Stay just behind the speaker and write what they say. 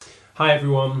Hi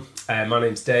everyone, my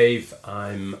name's Dave.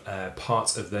 I'm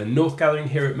part of the North Gathering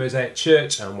here at Mosaic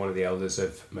Church and one of the elders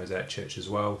of Mosaic Church as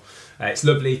well. It's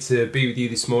lovely to be with you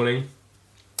this morning.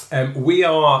 We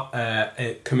are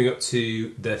coming up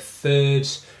to the third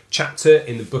chapter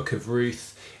in the book of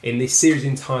Ruth in this series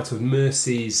entitled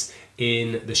Mercies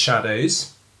in the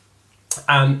Shadows.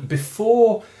 And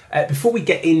before we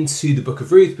get into the book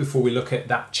of Ruth, before we look at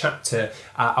that chapter,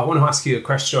 I want to ask you a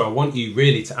question, or I want you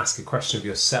really to ask a question of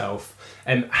yourself.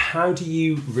 How do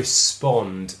you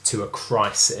respond to a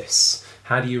crisis?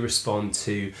 How do you respond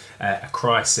to a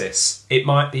crisis? It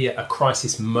might be a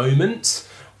crisis moment,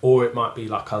 or it might be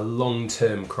like a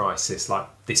long-term crisis, like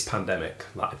this pandemic,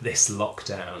 like this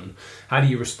lockdown. How do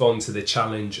you respond to the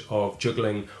challenge of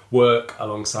juggling work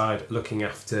alongside looking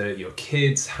after your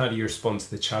kids? How do you respond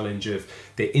to the challenge of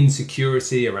the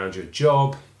insecurity around your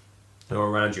job or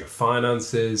around your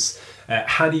finances?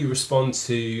 How do you respond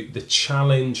to the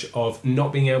challenge of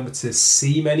not being able to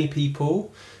see many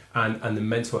people and the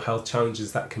mental health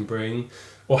challenges that can bring?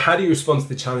 Or how do you respond to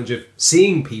the challenge of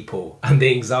seeing people and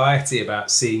the anxiety about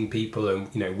seeing people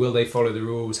and, will they follow the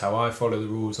rules, how I follow the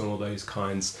rules, and all those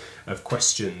kinds of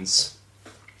questions?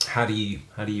 How do you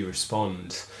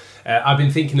respond? I've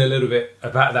been thinking a little bit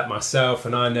about that myself,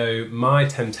 and I know my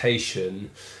temptation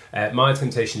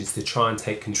is to try and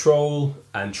take control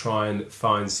and try and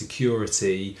find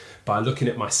security by looking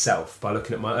at myself, by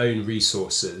looking at my own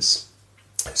resources.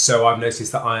 So I've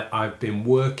noticed that I've been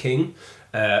working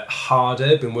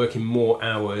harder, been working more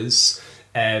hours,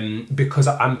 because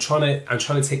I'm trying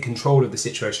to take control of the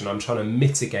situation. I'm trying to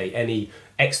mitigate any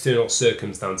external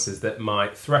circumstances that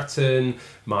might threaten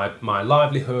my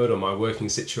livelihood or my working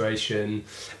situation.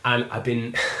 And I've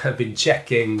been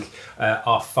checking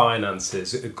our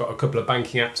finances. I've got a couple of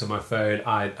banking apps on my phone,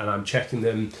 and I'm checking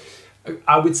them.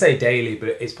 I would say daily, but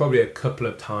it's probably a couple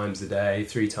of times a day,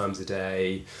 3 times a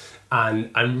day.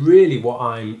 And really, what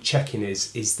I'm checking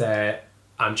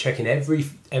I'm checking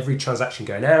every transaction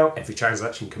going out, every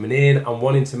transaction coming in. I'm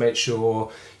wanting to make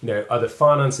sure, are the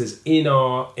finances in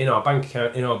our bank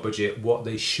account, in our budget, what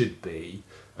they should be.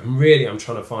 And really, I'm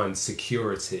trying to find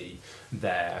security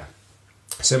there.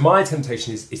 So my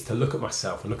temptation is to look at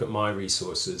myself and look at my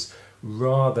resources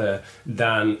rather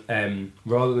than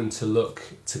to look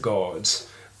to God.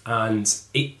 And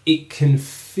it can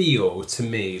feel to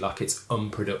me like it's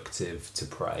unproductive to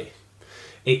pray.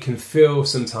 It can feel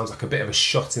sometimes like a bit of a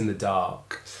shot in the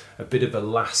dark, a bit of a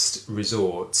last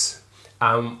resort.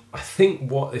 I think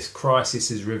what this crisis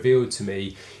has revealed to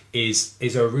me is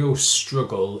a real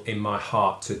struggle in my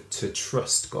heart to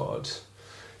trust God,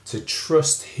 to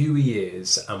trust who He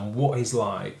is and what He's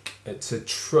like, to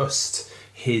trust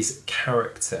His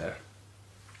character.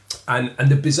 And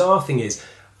the bizarre thing is,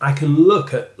 I can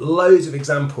look at loads of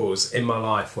examples in my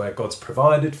life where God's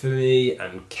provided for me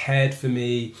and cared for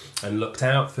me and looked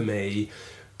out for me,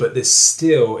 but there's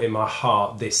still in my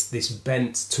heart this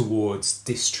bent towards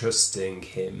distrusting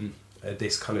Him,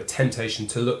 this kind of temptation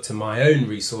to look to my own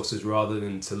resources rather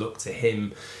than to look to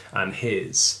Him and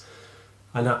His.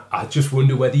 And I just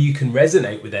wonder whether you can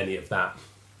resonate with any of that,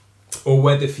 or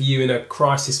whether for you in a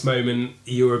crisis moment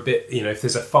you're a bit, if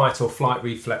there's a fight or flight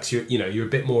reflex, you're a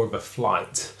bit more of a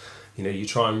flight. You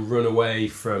try and run away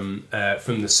from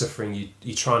the suffering.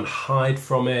 You try and hide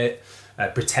from it,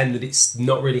 pretend that it's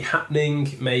not really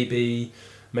happening. Maybe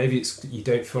it's you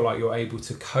don't feel like you're able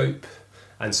to cope,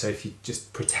 and so if you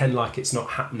just pretend like it's not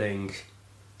happening,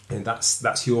 and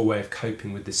that's your way of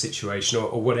coping with the situation,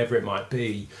 or whatever it might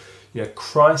be.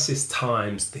 Crisis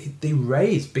times, they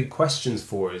raise big questions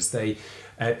for us. They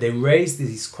raise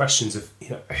these questions of,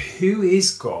 who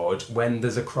is God when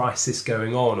there's a crisis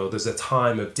going on or there's a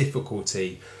time of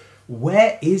difficulty?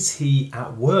 Where is He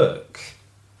at work?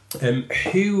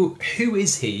 Who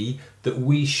is He that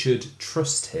we should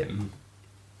trust Him?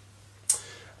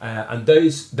 And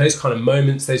those kind of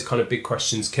moments, those kind of big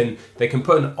questions can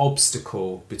put an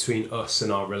obstacle between us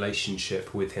and our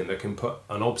relationship with Him. They can put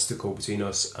an obstacle between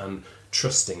us and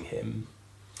trusting Him.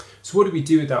 So what do we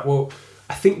do with that? Well,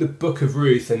 I think the book of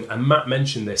Ruth, and Matt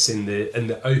mentioned this in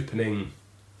the opening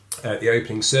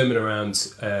sermon around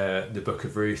the book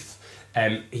of Ruth.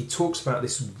 He talks about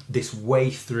this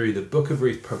way through. The book of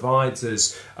Ruth provides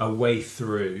us a way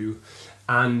through,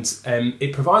 and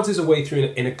it provides us a way through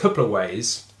in a couple of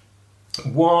ways.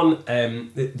 One,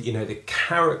 the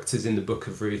characters in the book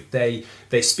of Ruth, they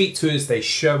speak to us, they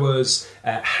show us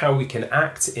how we can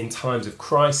act in times of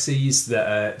crises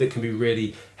that can be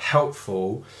really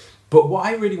helpful. But what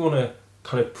I really want to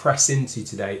kind of press into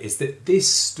today is that this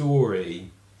story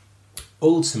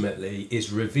ultimately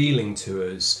is revealing to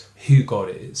us who God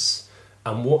is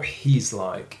and what he's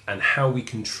like and how we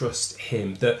can trust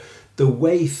him. That the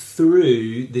way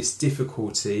through this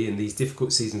difficulty and these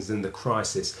difficult seasons and the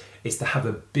crisis is to have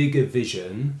a bigger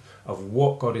vision of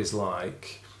what God is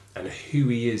like and who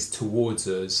he is towards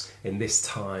us in this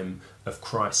time of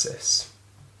crisis.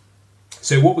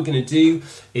 So what we're going to do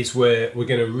is we're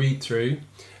going to read through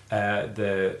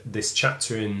this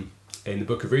chapter in the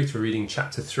book of Ruth. We're reading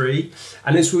chapter 3,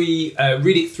 and as we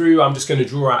read it through, I'm just going to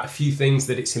draw out a few things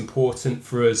that it's important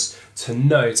for us to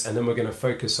note, and then we're going to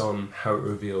focus on how it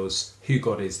reveals who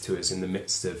God is to us in the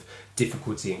midst of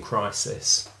difficulty and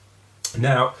crisis.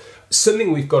 Now,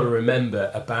 something we've got to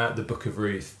remember about the book of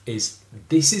Ruth is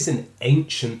this is an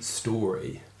ancient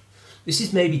story. This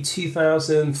is maybe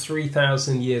 2,000,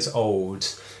 3,000 years old.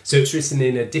 So it's written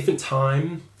in a different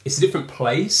time, it's a different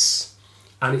place,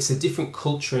 and it's a different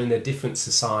culture and a different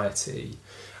society.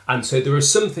 And so there are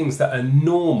some things that are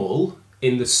normal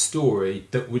in the story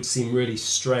that would seem really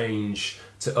strange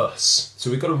to us. So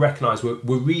we've got to recognise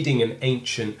we're reading an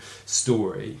ancient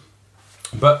story.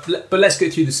 But let's go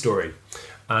through the story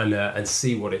and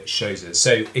see what it shows us.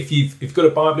 So if you've got a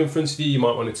Bible in front of you, you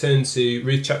might want to turn to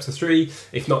Ruth chapter 3.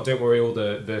 If not, don't worry, all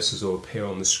the verses will appear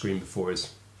on the screen before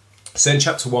us. So in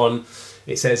chapter 1,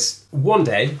 it says, "One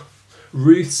day,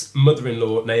 Ruth's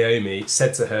mother-in-law, Naomi,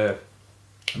 said to her,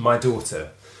 'My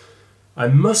daughter, I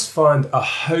must find a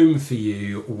home for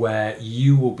you where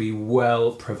you will be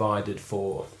well provided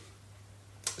for.'"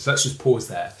 So let's just pause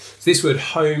there. So this word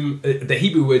home, the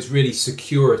Hebrew word is really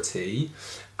security.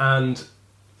 And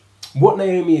what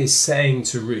Naomi is saying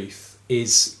to Ruth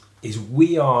is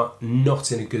we are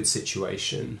not in a good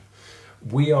situation.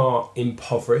 We are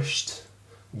impoverished,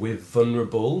 we're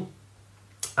vulnerable,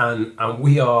 and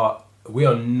we are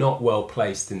not well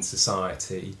placed in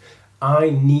society. I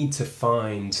need to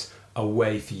find a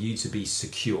way for you to be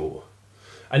secure.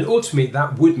 And ultimately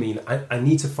that would mean I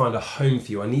need to find a home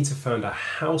for you. I need to find a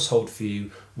household for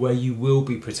you where you will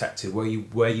be protected, where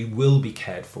you will be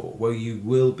cared for, where you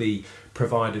will be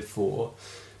provided for.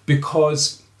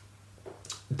 Because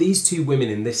these two women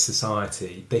in this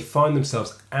society, they find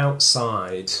themselves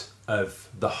outside of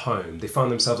the home. They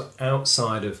find themselves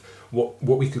outside of what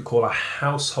we could call a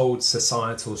household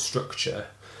societal structure.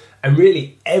 And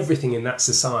really everything in that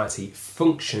society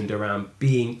functioned around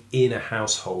being in a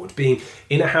household. Being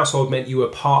in a household meant you were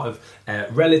part of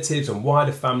relatives and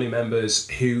wider family members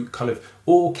who kind of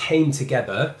all came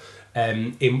together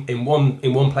in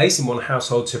one place, in one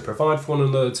household, to provide for one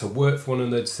another, to work for one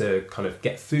another, to kind of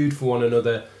get food for one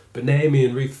another. But Naomi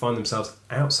and Ruth find themselves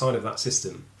outside of that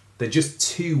system. They're just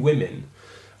two women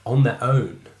on their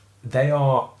own. They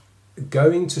are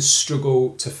going to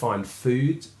struggle to find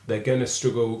food. They're going to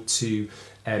struggle to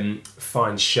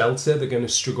find shelter. They're going to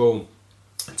struggle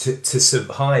to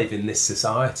survive in this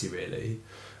society, really.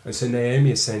 And so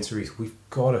Naomi is saying to Ruth, we've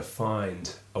got to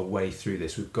find a way through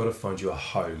this. We've got to find you a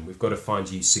home. We've got to find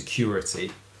you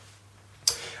security.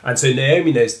 And so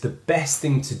Naomi knows the best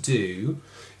thing to do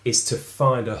is to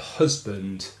find a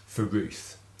husband for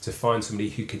Ruth, to find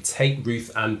somebody who could take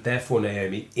Ruth and therefore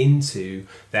Naomi into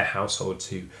their household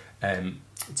to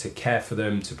care for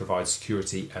them, to provide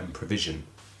security and provision.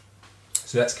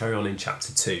 So let's carry on in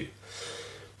chapter 2.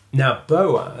 Now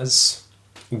Boaz,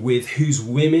 with whose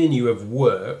women you have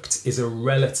worked, is a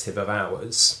relative of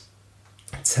ours.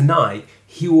 Tonight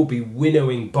he will be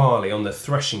winnowing barley on the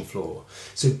threshing floor.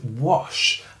 So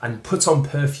wash and put on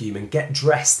perfume and get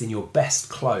dressed in your best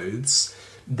clothes.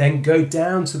 Then go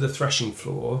down to the threshing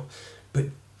floor, but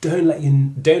don't let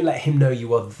him know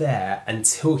you are there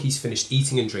until he's finished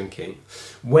eating and drinking.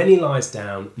 When he lies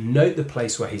down, note the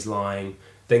place where he's lying,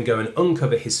 then go and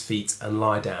uncover his feet and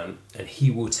lie down, and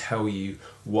he will tell you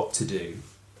what to do.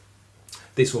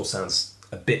 This all sounds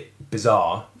a bit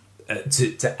bizarre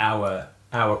to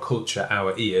our culture,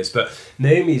 our ears, but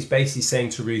Naomi is basically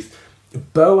saying to Ruth,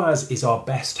 Boaz is our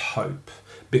best hope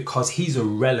because he's a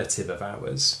relative of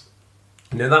ours.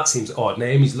 Now that seems odd.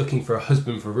 Naomi's looking for a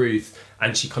husband for Ruth,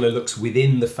 and she kind of looks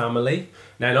within the family.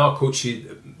 Now in our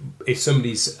culture, if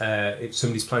somebody's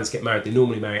planning to get married, they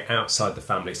normally marry outside the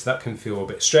family, so that can feel a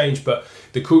bit strange. But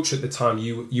the culture at the time,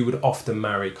 you would often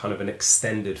marry kind of an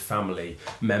extended family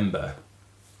member.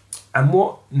 And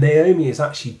what Naomi is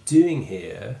actually doing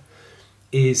here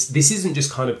is, this isn't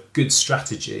just kind of good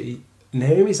strategy.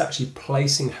 Naomi is actually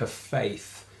placing her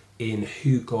faith in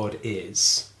who God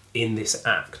is in this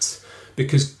act.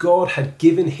 Because God had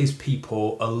given his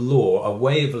people a law, a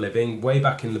way of living, way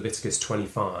back in Leviticus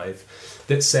 25,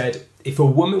 that said if a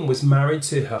woman was married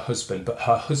to her husband, but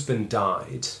her husband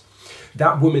died,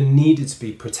 that woman needed to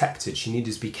be protected, she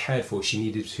needed to be cared for, she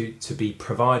needed to be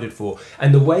provided for.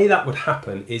 And the way that would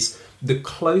happen is the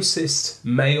closest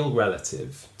male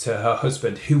relative to her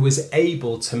husband who was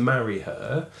able to marry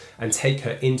her and take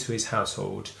her into his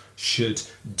household should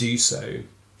do so.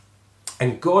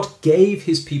 And God gave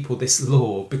his people this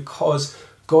law because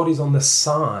God is on the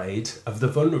side of the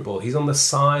vulnerable. He's on the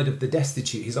side of the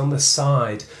destitute. He's on the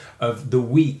side of the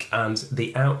weak and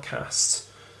the outcast.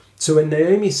 So when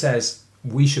Naomi says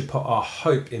we should put our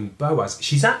hope in Boaz,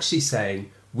 she's actually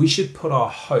saying we should put our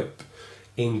hope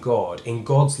in God, in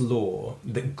God's law,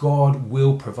 that God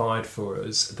will provide for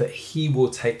us, that he will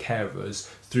take care of us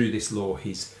through this law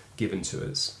he's given to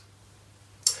us.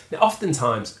 Now,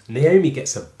 oftentimes, Naomi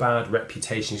gets a bad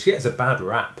reputation. She gets a bad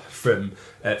rap from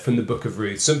the book of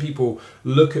Ruth. Some people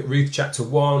look at Ruth chapter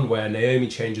 1, where Naomi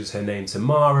changes her name to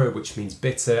Mara, which means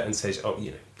bitter, and says,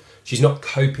 she's not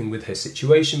coping with her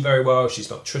situation very well. She's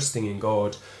not trusting in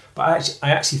God. But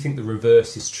I actually think the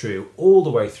reverse is true. All the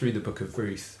way through the book of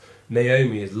Ruth,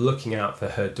 Naomi is looking out for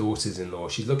her daughters-in-law.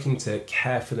 She's looking to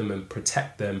care for them and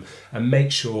protect them and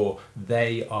make sure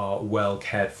they are well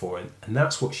cared for. And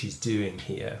that's what she's doing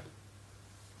here.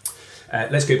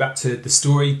 Let's go back to the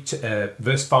story,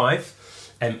 verse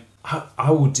 5.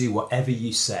 I will do whatever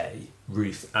you say,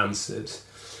 Ruth answered.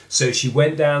 So she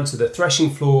went down to the threshing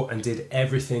floor and did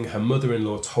everything her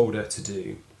mother-in-law told her to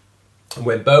do. And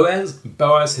when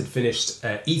Boaz had finished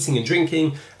eating and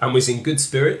drinking and was in good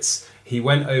spirits, he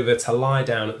went over to lie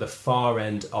down at the far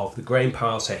end of the grain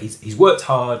pile. So he's worked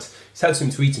hard, he's had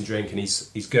something to eat and drink, and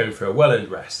he's going for a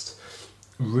well-earned rest.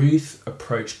 Ruth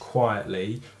approached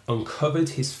quietly, uncovered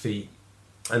his feet,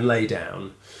 and lay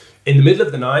down. In the middle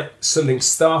of the night, something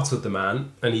startled the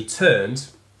man, and he turned,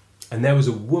 and there was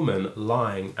a woman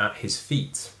lying at his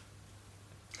feet.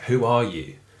 "Who are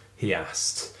you?" he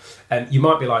asked. And you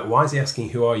might be like, why is he asking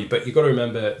who are you? But you've got to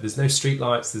remember, there's no street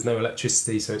lights, there's no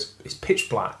electricity, so it's pitch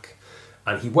black.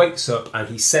 And he wakes up and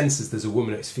he senses there's a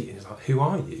woman at his feet and he's like, who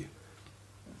are you?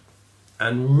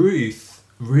 And Ruth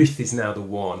is now the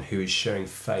one who is showing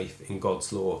faith in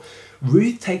God's law.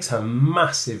 Ruth takes a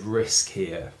massive risk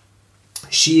here.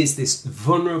 She is this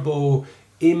vulnerable,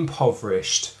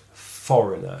 impoverished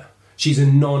foreigner. She's a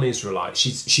non-Israelite.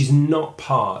 She's not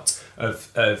part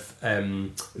of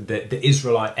the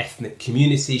Israelite ethnic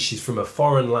community. She's from a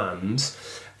foreign land,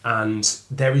 and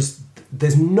there's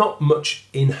not much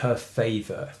in her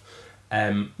favour.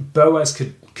 Boaz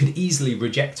could easily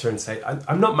reject her and say,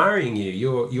 "I'm not marrying you.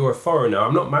 You're a foreigner.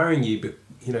 I'm not marrying you, but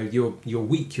you're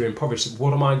weak. You're impoverished.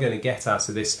 What am I going to get out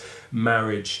of this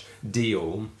marriage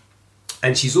deal?"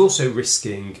 And she's also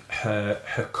risking her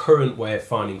current way of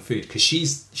finding food, because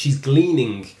she's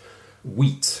gleaning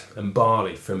wheat and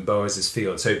barley from Boaz's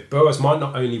field. So Boaz might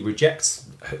not only reject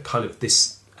kind of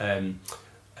this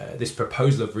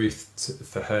proposal of Ruth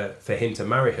for him to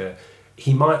marry her,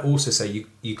 he might also say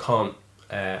you can't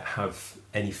have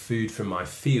any food from my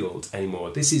field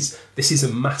anymore. This is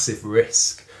a massive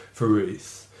risk for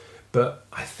Ruth. But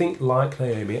I think, like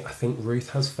Naomi, I think Ruth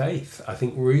has faith. I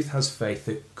think Ruth has faith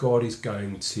that God is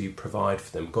going to provide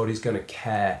for them. God is going to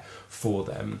care for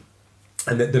them.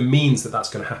 And that the means that that's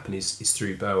going to happen is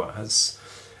through Boaz.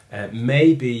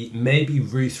 Maybe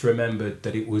Ruth remembered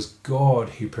that it was God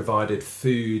who provided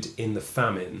food in the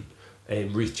famine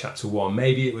in Ruth chapter 1.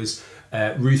 Maybe it was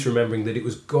Ruth remembering that it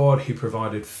was God who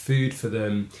provided food for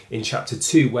them in chapter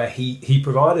 2, where he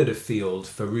provided a field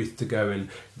for Ruth to go and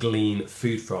glean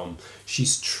food from.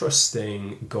 She's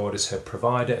trusting God as her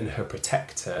provider and her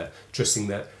protector, trusting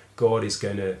that God is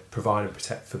going to provide and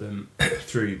protect for them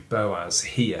through Boaz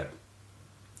here.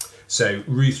 So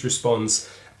Ruth responds,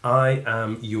 "I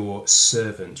am your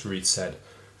servant," Ruth said.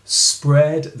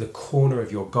 "Spread the corner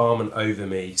of your garment over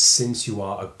me, since you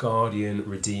are a guardian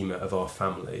redeemer of our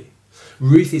family."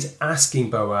 Ruth is asking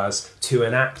Boaz to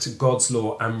enact God's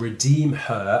law and redeem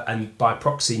her, and by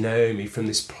proxy Naomi, from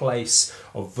this place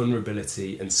of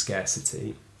vulnerability and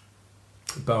scarcity.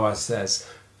 Boaz says,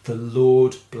 "The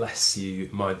Lord bless you,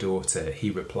 my daughter," he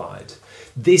replied.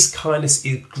 "This kindness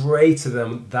is greater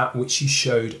than that which you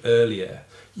showed earlier.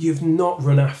 You've not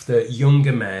run after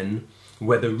younger men,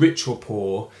 whether rich or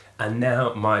poor, and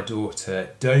now, my daughter,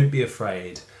 don't be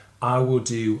afraid. I will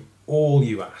do all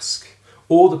you ask.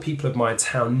 All the people of my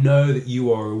town know that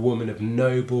you are a woman of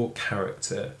noble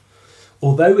character.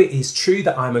 Although it is true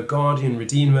that I'm a guardian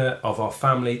redeemer of our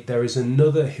family, there is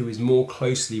another who is more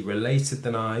closely related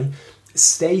than I.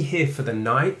 Stay here for the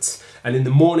night, and in the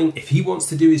morning, if he wants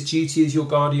to do his duty as your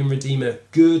guardian redeemer,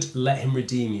 good, let him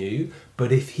redeem you.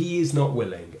 But if he is not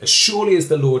willing, as surely as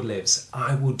the Lord lives,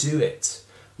 I will do it.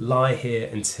 Lie here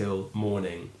until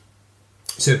morning."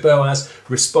 So Boaz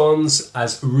responds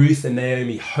as Ruth and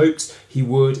Naomi hoped he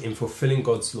would in fulfilling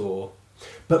God's law.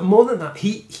 But more than that,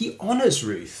 he honours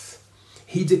Ruth.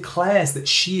 He declares that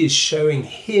she is showing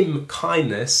him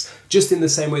kindness just in the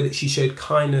same way that she showed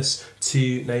kindness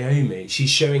to Naomi. She's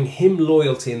showing him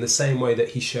loyalty in the same way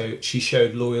that she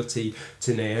showed loyalty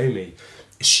to Naomi.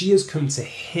 She has come to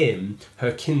him,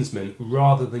 her kinsman,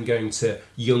 rather than going to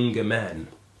younger men.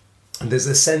 And there's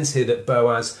a sense here that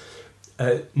Boaz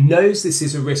knows this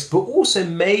is a risk, but also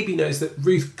maybe knows that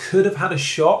Ruth could have had a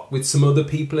shot with some other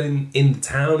people in the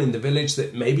town, in the village,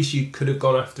 that maybe she could have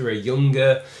gone after a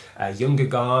younger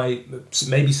guy,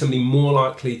 maybe somebody more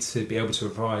likely to be able to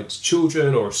provide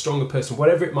children or a stronger person,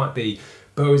 whatever it might be.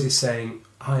 Boaz is saying,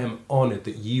 I am honoured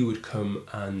that you would come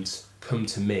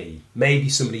to me. Maybe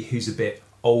somebody who's a bit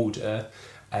older,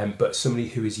 but somebody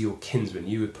who is your kinsman.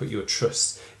 You would put your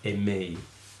trust in me.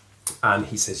 And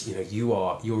he says,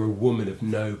 you're a woman of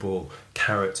noble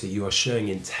character. You are showing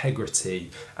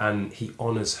integrity, and he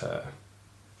honours her.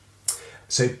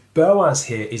 So Boaz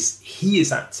here he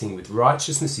is acting with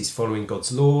righteousness. He's following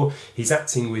God's law. He's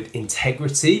acting with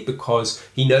integrity because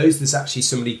he knows there's actually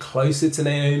somebody closer to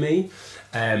Naomi.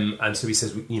 And so he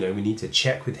says, we need to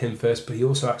check with him first. But he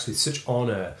also acts with such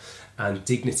honour and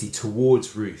dignity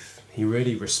towards Ruth. He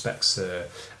really respects her.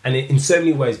 And in so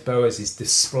many ways, Boaz is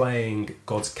displaying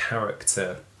God's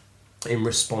character in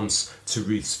response to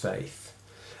Ruth's faith.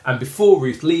 And before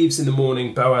Ruth leaves in the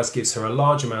morning, Boaz gives her a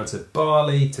large amount of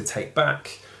barley to take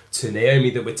back to Naomi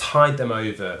that would tide them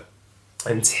over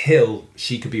until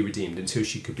she could be redeemed, until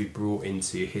she could be brought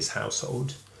into his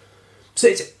household. So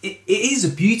it is a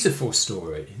beautiful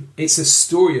story. It's a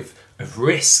story of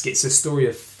risk, it's a story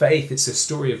of faith, it's a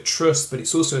story of trust, but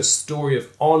it's also a story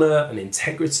of honour and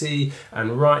integrity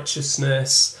and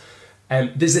righteousness.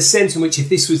 There's a sense in which if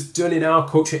this was done in our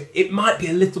culture, it might be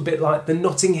a little bit like the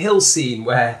Notting Hill scene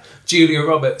where Julia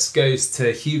Roberts goes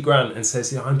to Hugh Grant and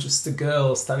says, I'm just a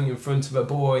girl standing in front of a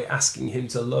boy asking him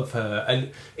to love her.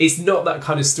 And it's not that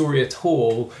kind of story at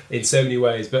all in so many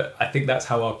ways, but I think that's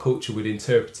how our culture would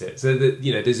interpret it. So that,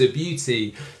 there's a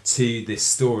beauty to this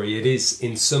story. It is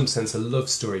in some sense a love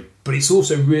story, but it's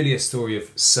also really a story of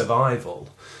survival.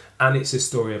 And it's a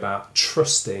story about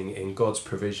trusting in God's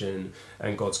provision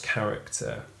and God's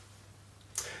character.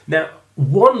 Now,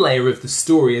 one layer of the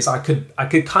story is I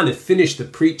could kind of finish the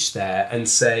preach there and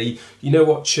say, you know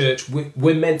what, church,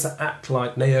 we're meant to act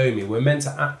like Naomi. We're meant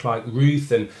to act like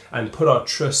Ruth and put our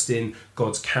trust in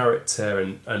God's character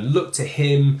and look to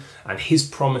him and his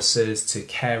promises to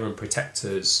care and protect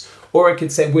us. Or I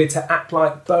could say we're to act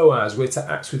like Boaz, we're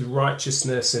to act with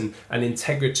righteousness and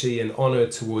integrity and honour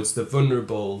towards the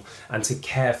vulnerable and to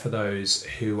care for those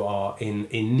who are in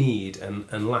need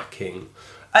and lacking.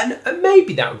 And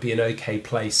maybe that would be an okay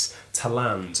place to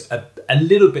land. A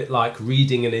little bit like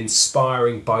reading an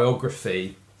inspiring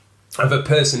biography of a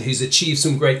person who's achieved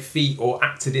some great feat or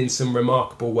acted in some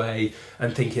remarkable way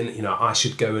and thinking, I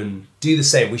should go and do the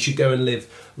same. We should go and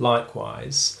live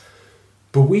likewise.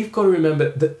 But we've got to remember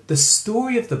that the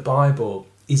story of the Bible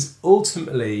is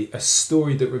ultimately a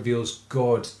story that reveals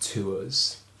God to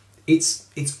us. It's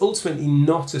ultimately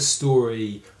not a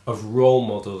story of role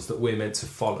models that we're meant to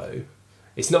follow.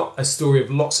 It's not a story of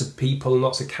lots of people and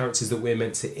lots of characters that we're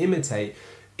meant to imitate.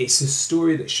 It's a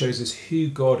story that shows us who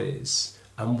God is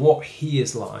and what he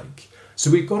is like. So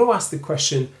we've got to ask the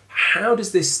question, how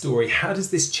does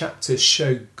this chapter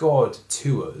show God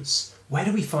to us? Where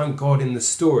do we find God in the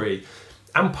story?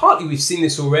 And partly we've seen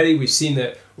this already. We've seen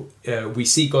that we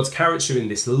see God's character in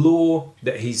this law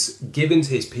that he's given to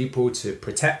his people to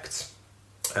protect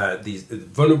these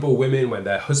vulnerable women when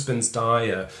their husbands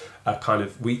die.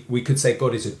 We could say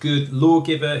God is a good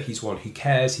lawgiver. He's one who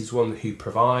cares. He's one who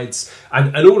provides.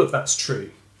 And all of that's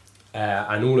true.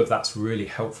 And all of that's really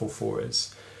helpful for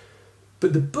us.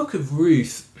 But the book of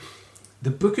Ruth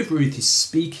is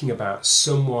speaking about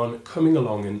someone coming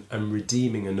along and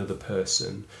redeeming another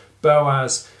person.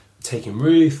 Boaz taking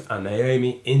Ruth and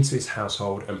Naomi into his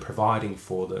household and providing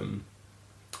for them.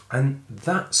 And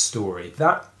that story,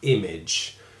 that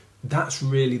image, that's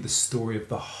really the story of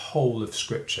the whole of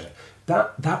Scripture.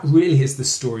 That really is the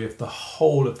story of the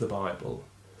whole of the Bible.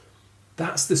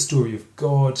 That's the story of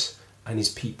God and his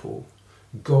people,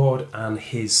 God and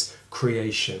his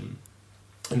creation.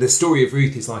 And the story of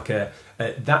Ruth is like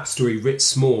that story writ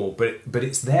small, but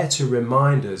it's there to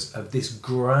remind us of this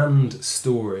grand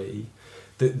story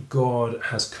that God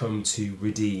has come to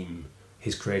redeem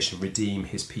his creation, redeem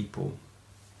his people.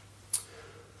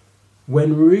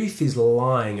 When Ruth is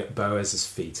lying at Boaz's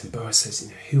feet and Boaz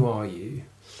says, who are you?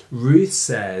 Ruth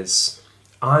says,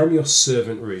 I'm your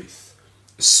servant Ruth.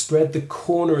 spread the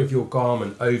corner of your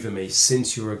garment over me,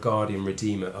 since you're a guardian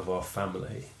redeemer of our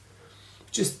family.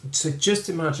 Just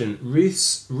imagine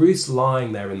Ruth's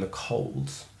lying there in the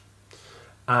cold,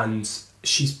 and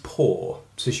she's poor,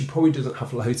 so she probably doesn't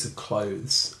have loads of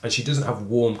clothes, and she doesn't have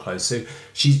warm clothes, so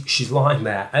she's lying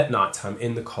there at night time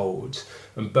in the cold,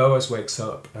 and Boaz wakes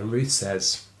up, and Ruth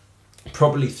says,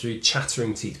 probably through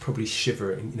chattering teeth, probably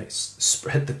shivering,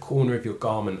 spread the corner of your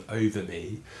garment over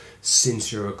me,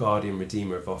 since you're a guardian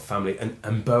redeemer of our family.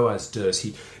 And Boaz does.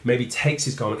 He maybe takes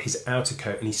his garment, his outer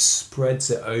coat, and he spreads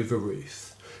it over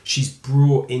Ruth. She's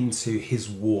brought into his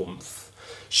warmth.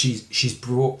 She's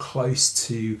brought close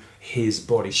to his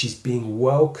body. She's being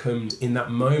welcomed in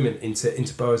that moment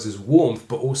into Boaz's warmth,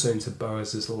 but also into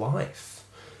Boaz's life,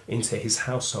 into his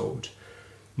household.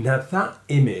 Now that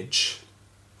image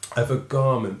of a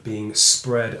garment being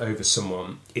spread over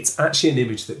someone, it's actually an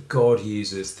image that God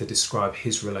uses to describe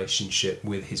his relationship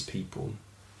with his people.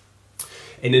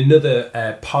 In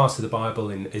another part of the Bible,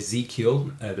 in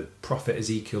Ezekiel, the prophet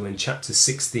Ezekiel, in chapter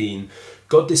 16,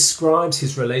 God describes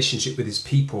his relationship with his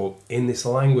people in this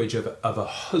language of a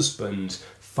husband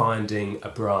finding a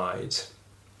bride.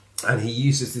 And he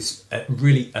uses this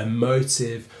really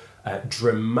emotive,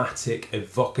 dramatic,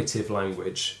 evocative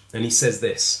language. And he says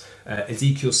this,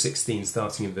 Ezekiel 16,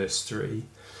 starting in verse 3.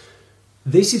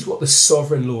 This is what the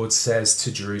sovereign Lord says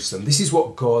to Jerusalem. This is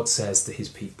what God says to his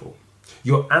people.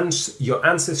 Your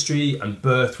ancestry and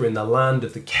birth were in the land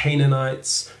of the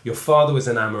Canaanites. Your father was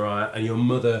an Amorite and your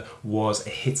mother was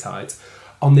a Hittite.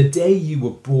 On the day you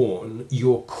were born,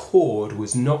 your cord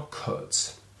was not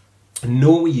cut,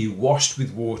 nor were you washed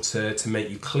with water to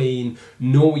make you clean,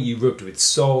 nor were you rubbed with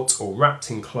salt or wrapped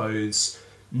in clothes.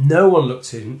 No one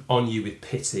looked on you with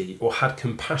pity or had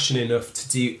compassion enough to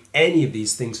do any of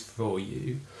these things for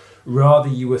you. Rather,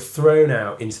 you were thrown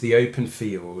out into the open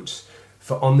field,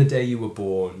 for on the day you were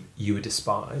born, you were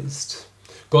despised.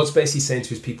 God's basically saying to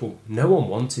his people, no one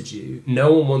wanted you.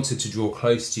 No one wanted to draw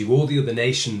close to you. All the other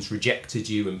nations rejected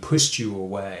you and pushed you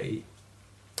away.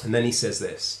 And then he says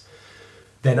this,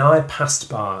 then I passed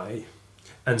by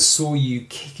and saw you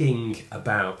kicking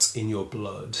about in your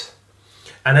blood.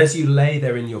 And as you lay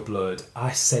there in your blood,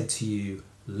 I said to you,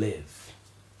 live.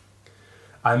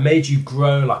 I made you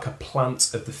grow like a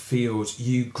plant of the field.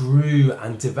 You grew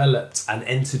and developed and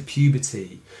entered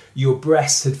puberty. Your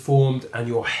breasts had formed and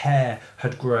your hair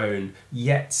had grown,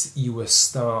 yet you were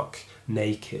stark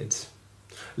naked.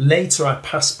 Later I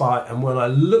passed by, and when I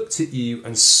looked at you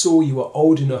and saw you were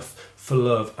old enough for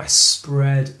love, I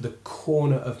spread the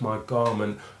corner of my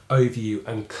garment over you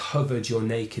and covered your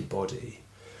naked body.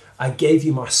 I gave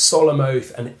you my solemn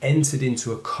oath and entered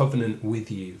into a covenant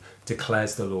with you,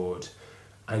 declares the Lord,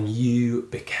 and you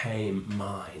became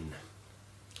mine.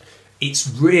 It's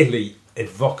really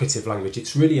evocative language.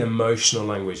 It's really emotional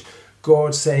language.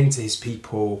 God saying to his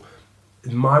people,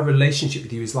 my relationship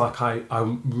with you is like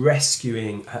I'm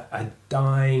rescuing a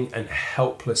dying and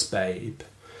helpless babe.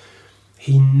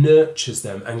 He nurtures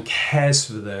them and cares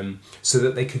for them so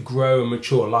that they could grow and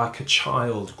mature like a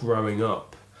child growing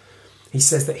up. He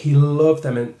says that he loved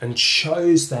them and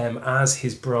chose them as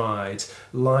his bride,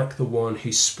 like the one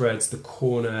who spreads the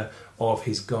corner of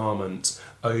his garment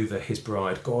over his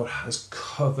bride. God has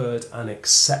covered and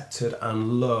accepted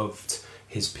and loved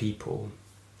his people.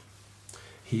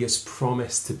 He has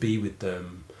promised to be with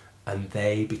them, and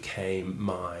they became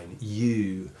mine.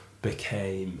 You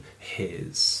became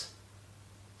his.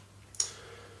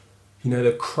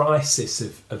 The crisis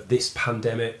of this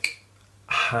pandemic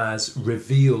has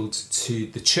revealed to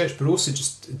the church, but also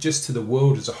just to the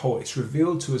world as a whole, it's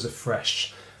revealed to us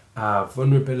afresh our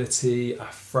vulnerability,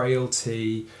 our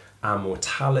frailty, our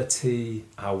mortality,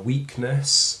 our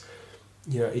weakness.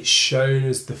 It's shown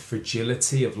us the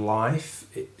fragility of life.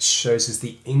 It shows us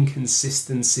the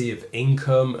inconsistency of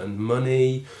income and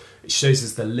money. It shows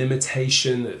us the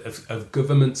limitation of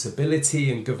government's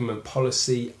ability and government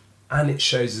policy, and it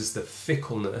shows us the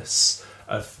fickleness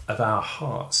of our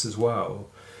hearts as well.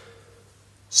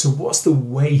 So what's the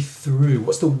way through?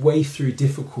 What's the way through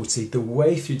difficulty? The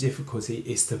way through difficulty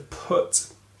is to put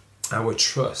our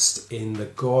trust in the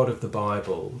God of the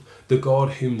Bible, the God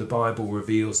whom the Bible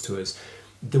reveals to us,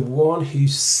 the one who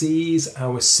sees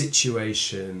our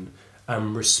situation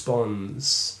and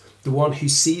responds, the one who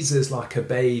sees us like a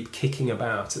babe kicking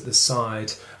about at the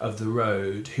side of the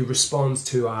road, who responds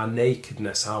to our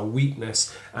nakedness, our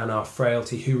weakness and our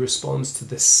frailty, who responds to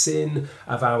the sin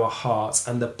of our hearts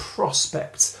and the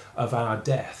prospect of our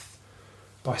death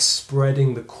by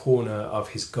spreading the corner of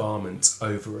his garment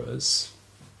over us.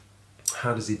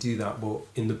 How does he do that? Well,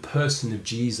 in the person of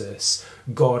Jesus,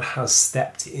 God has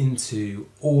stepped into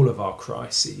all of our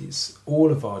crises,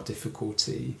 all of our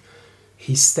difficulty.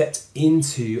 He stepped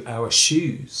into our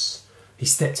shoes. He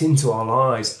stepped into our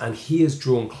lives, and he has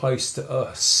drawn close to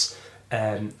us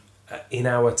in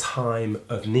our time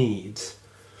of need.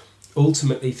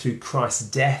 Ultimately, through Christ's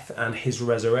death and his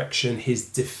resurrection, his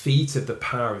defeat of the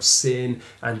power of sin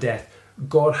and death,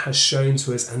 God has shown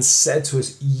to us and said to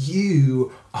us,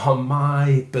 you are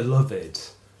my beloved.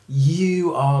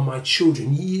 You are my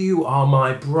children. You are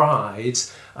my bride,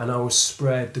 and I will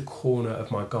spread the corner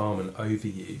of my garment over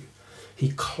you.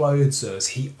 He clothes us.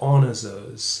 He honours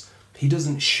us. He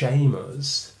doesn't shame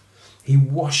us. He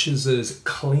washes us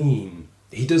clean.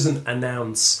 He doesn't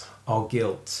announce our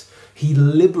guilt. He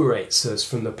liberates us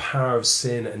from the power of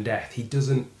sin and death. He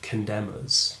doesn't condemn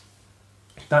us.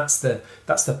 That's the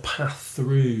path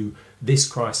through this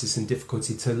crisis and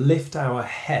difficulty, to lift our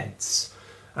heads,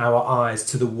 our eyes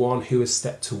to the one who has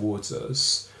stepped towards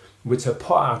us. We're to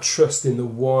put our trust in the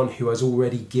one who has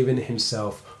already given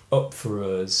himself up for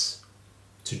us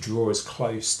to draw us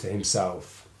close to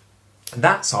himself.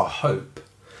 That's our hope.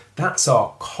 That's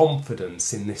our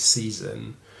confidence in this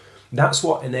season. That's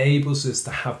what enables us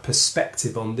to have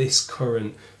perspective on this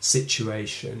current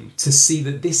situation, to see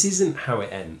that this isn't how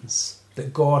it ends,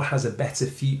 that God has a better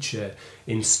future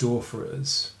in store for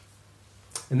us.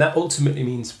 And that ultimately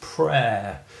means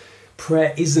prayer.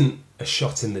 Prayer isn't a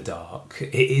shot in the dark.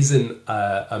 It isn't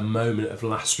a moment of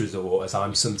last resort, as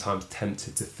I'm sometimes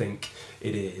tempted to think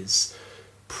it is.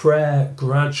 Prayer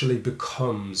gradually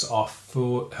becomes our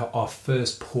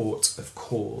first port of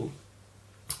call,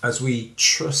 as we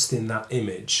trust in that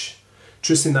image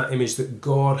that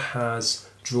God has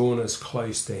drawn us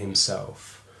close to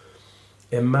himself.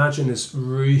 Imagine as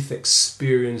Ruth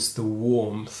experienced the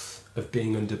warmth of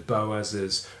being under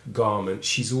Boaz's garment,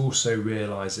 she's also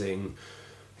realising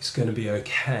it's going to be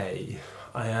okay.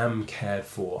 I am cared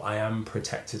for, I am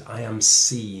protected, I am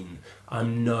seen,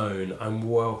 I'm known, I'm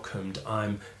welcomed,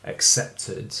 I'm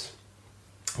accepted.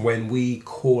 When we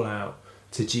call out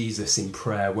to Jesus in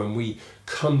prayer, when we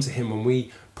come to him, when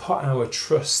we put our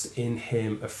trust in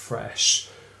him afresh,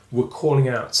 we're calling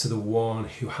out to the one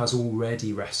who has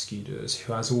already rescued us,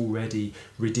 who has already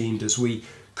redeemed us. We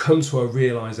come to a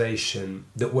realisation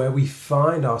that where we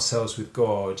find ourselves with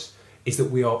God is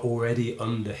that we are already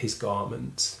under his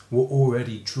garment. We're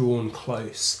already drawn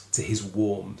close to his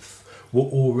warmth. We're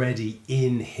already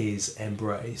in his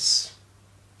embrace.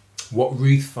 What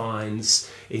Ruth finds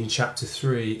in chapter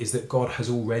 3 is that God has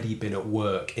already been at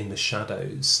work in the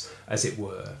shadows, as it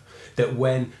were. That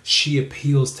when she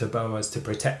appeals to Boaz to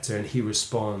protect her and he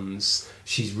responds,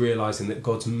 she's realising that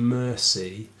God's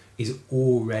mercy is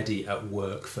already at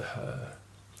work for her.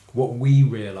 What we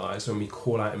realise when we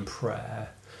call out in prayer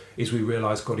is we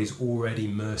realise God is already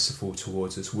merciful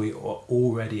towards us. We are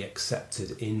already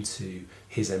accepted into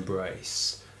his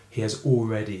embrace. He has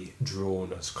already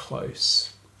drawn us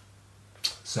close.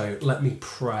 So let me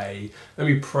pray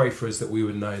for us that we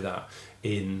would know that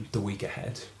in the week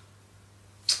ahead.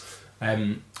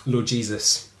 Lord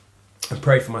Jesus, I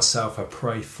pray for myself, I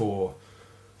pray for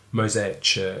Mosaic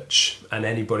Church and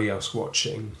anybody else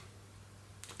watching.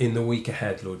 In the week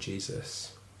ahead, Lord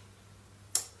Jesus,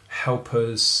 help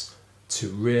us to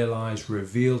realise,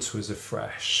 reveal to us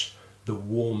afresh the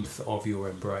warmth of your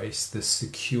embrace, the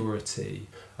security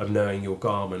of knowing your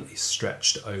garment is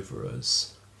stretched over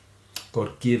us.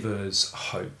 God, give us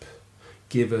hope,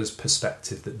 give us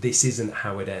perspective that this isn't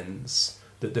how it ends,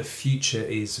 that the future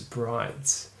is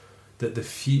bright, that the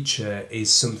future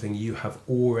is something you have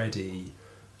already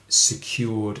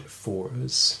secured for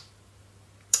us.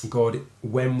 God,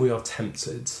 when we are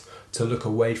tempted to look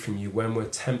away from you, when we're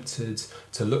tempted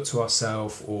to look to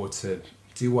ourselves or to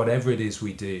do whatever it is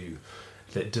we do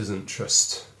that doesn't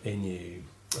trust in you,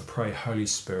 I pray, Holy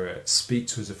Spirit, speak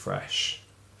to us afresh.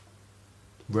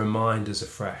 Remind us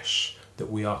afresh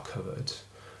that we are covered,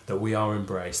 that we are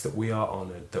embraced, that we are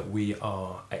honoured, that we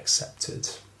are accepted.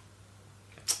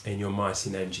 In your mighty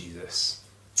name, Jesus.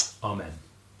 Amen.